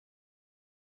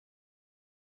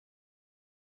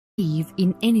believe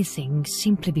in anything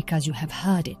simply because you have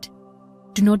heard it.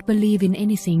 Do not believe in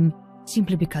anything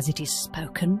simply because it is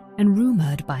spoken and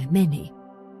rumored by many.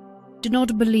 Do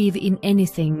not believe in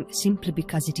anything simply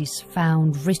because it is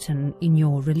found written in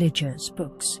your religious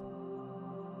books.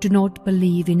 Do not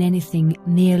believe in anything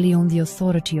merely on the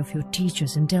authority of your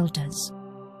teachers and elders.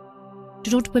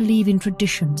 Do not believe in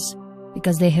traditions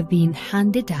because they have been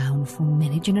handed down for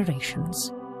many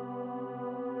generations.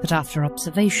 But after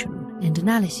observation and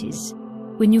analysis,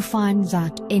 when you find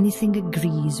that anything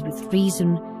agrees with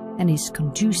reason and is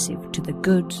conducive to the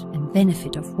good and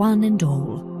benefit of one and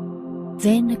all,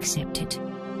 then accept it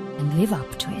and live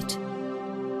up to it.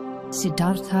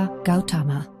 Siddhartha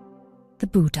Gautama, the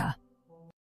Buddha.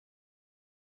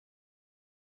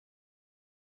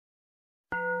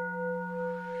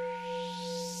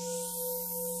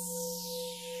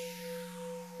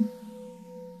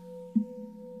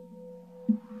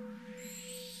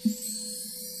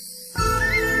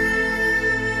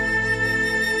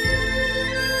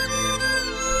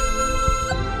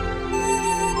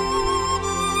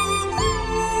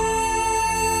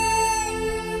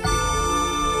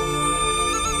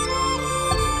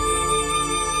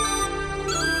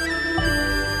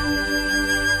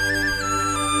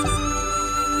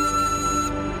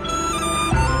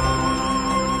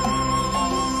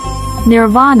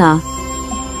 Nirvana.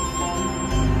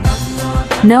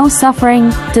 No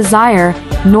suffering, desire,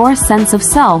 nor sense of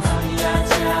self.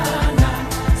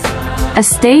 A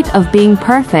state of being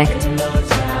perfect.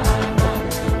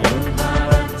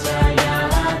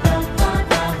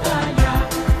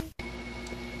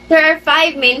 There are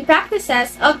 5 main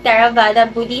practices of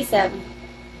Theravada Buddhism.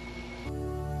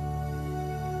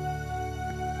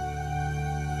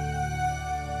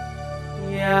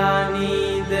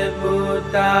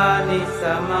 Bhutani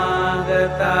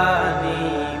samagatani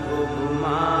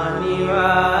bummani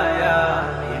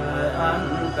vayani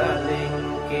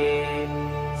antalinke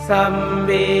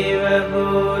sambeva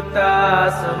bhuta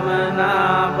sumana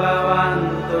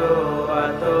bhavantu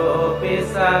atopi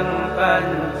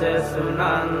sankanca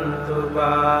sunantu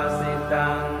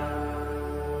basitam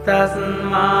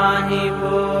tasmahi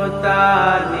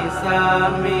bhutani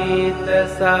samita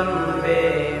sambe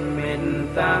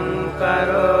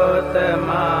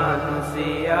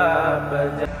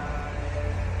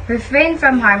Refrain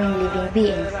from harming living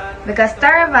beings, because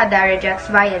Theravada rejects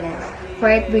violence, for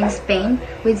it brings pain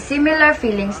with similar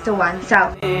feelings to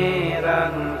oneself.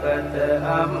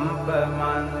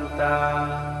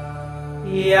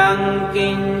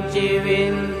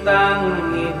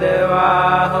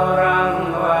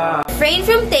 Refrain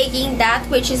from taking that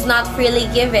which is not freely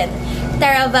given.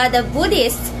 Theravada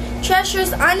Buddhists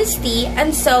treasures honesty,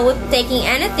 and so taking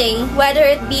anything, whether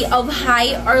it be of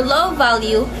high or low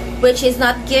value, which is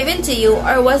not given to you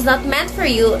or was not meant for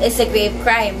you, is a grave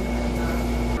crime.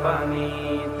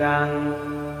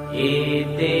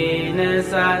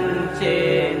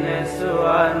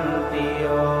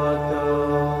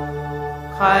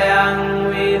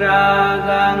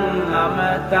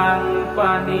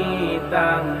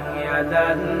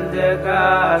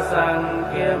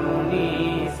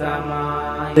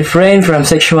 Refrain from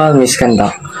sexual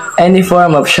misconduct, any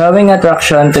form of showing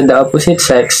attraction to the opposite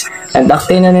sex and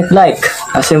acting on it like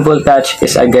a simple touch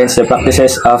is against the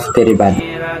practices of Theravada.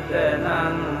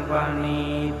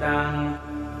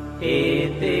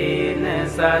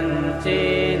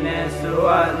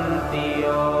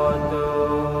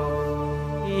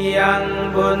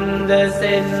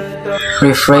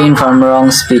 Refrain from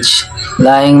wrong speech.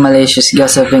 Lying, malicious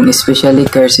gossiping, especially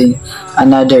cursing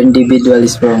another individual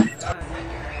is wrong.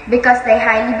 Because they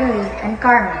highly believe in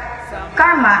karma.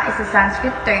 Karma is a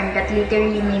Sanskrit term that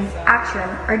literally means action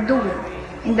or doing.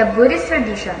 In the Buddhist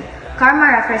tradition,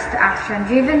 karma refers to action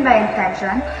driven by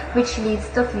intention which leads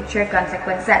to future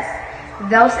consequences.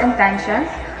 Those intentions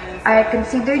are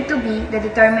considered to be the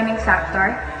determining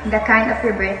factor in the kind of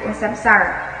rebirth in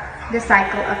samsara, the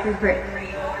cycle of rebirth.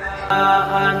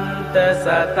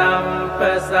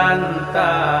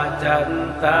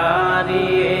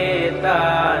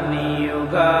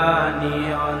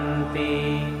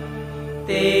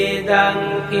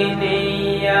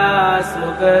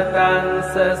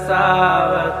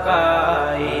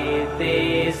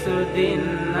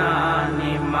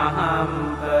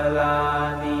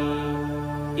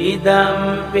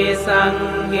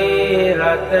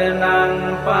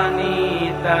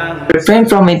 Refrain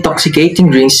from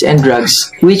intoxicating drinks and drugs,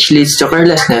 which leads to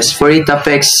carelessness, for it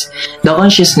affects the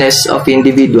consciousness of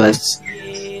individuals.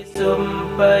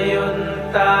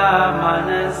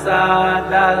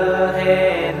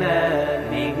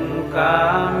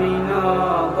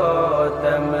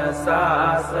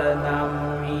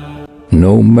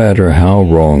 No matter how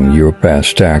wrong your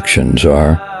past actions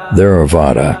are,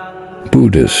 Theravada,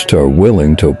 Buddhists are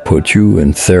willing to put you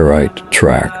in the right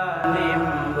track.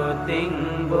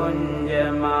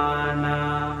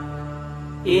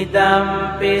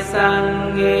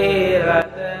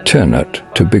 Tenet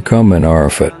to become an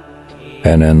arhat,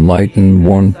 an enlightened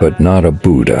one but not a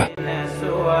Buddha.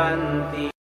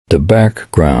 The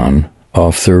background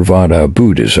of Theravada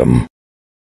Buddhism.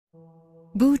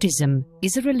 Buddhism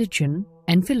is a religion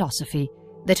and philosophy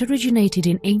that originated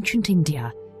in ancient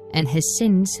India and has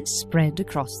since spread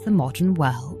across the modern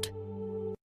world.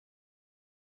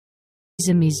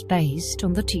 Buddhism is based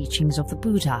on the teachings of the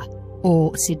Buddha,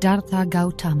 or Siddhartha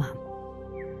Gautama.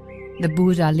 The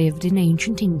Buddha lived in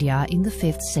ancient India in the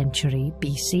 5th century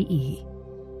BCE.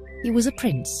 He was a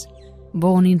prince,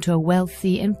 born into a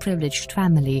wealthy and privileged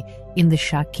family in the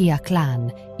Shakya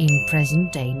clan in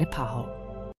present-day Nepal.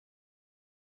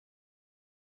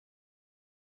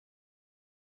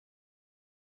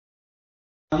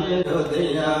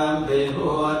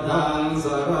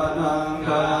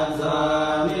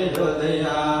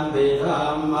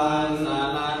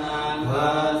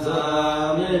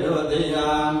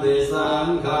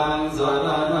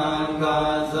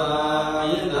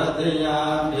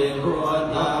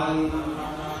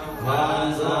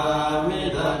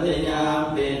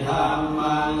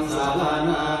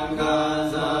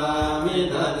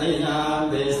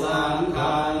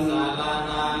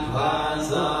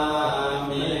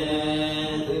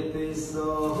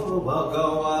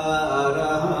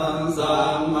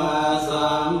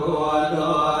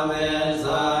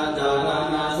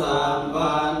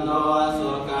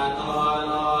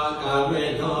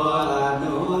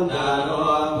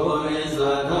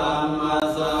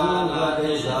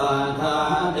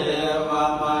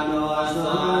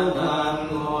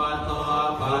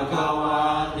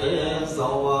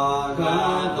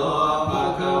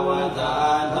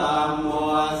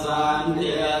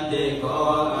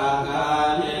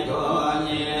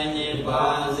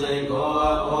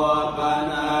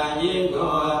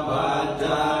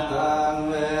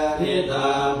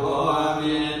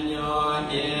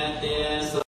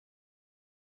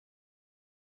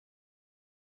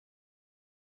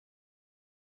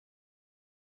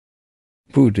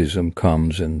 Buddhism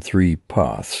comes in 3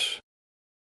 paths.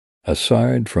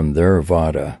 Aside from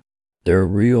Theravada, there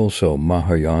are also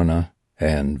Mahayana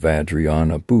and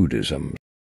Vajrayana Buddhisms.